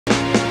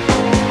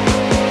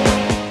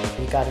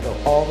got to go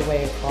all the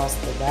way across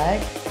the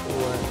leg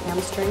or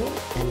hamstring,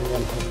 and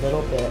then a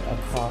little bit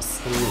across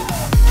the knee.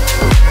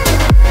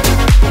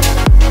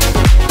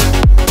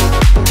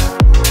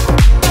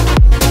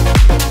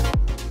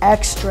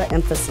 Extra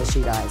emphasis,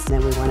 you guys.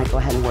 Then we want to go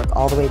ahead and work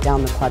all the way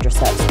down the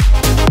quadriceps.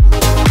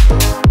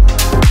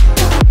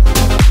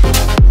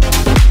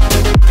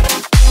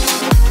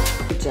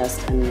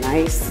 Just a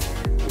nice,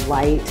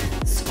 light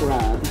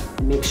scrub.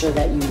 Make sure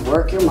that you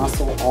work your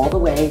muscle all the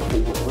way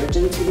from the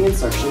origin to the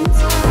insertions.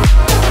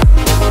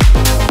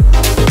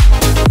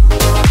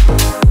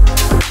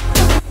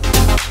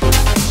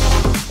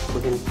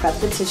 We're going to prep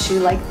the tissue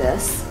like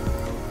this.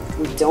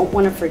 We don't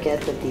want to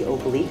forget that the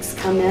obliques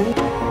come in.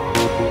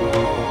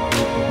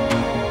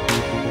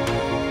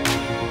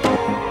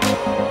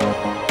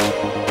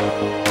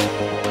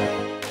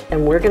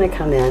 And we're going to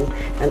come in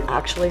and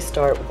actually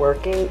start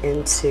working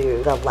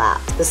into the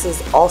lat. This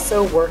is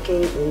also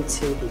working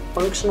into the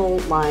functional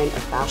line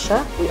of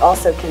fascia. We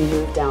also can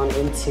move down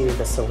into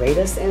the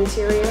serratus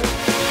anterior.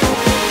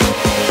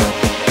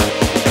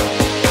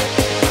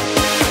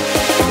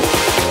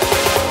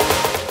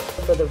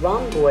 For the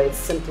rhomboids,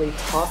 simply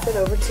toss it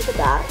over to the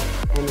back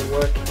and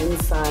work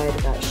inside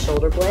that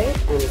shoulder blade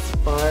and as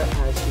far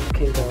as you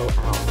can go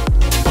out.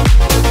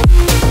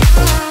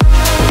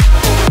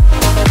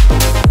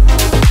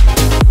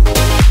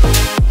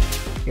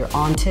 You're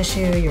on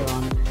tissue, you're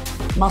on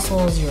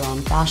muscles, you're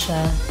on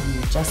fascia, and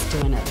you're just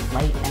doing it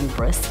light and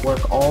brisk.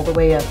 Work all the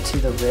way up to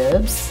the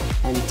ribs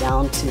and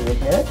down to the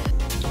hip,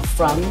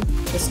 from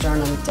the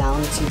sternum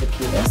down to the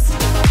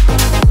pubis.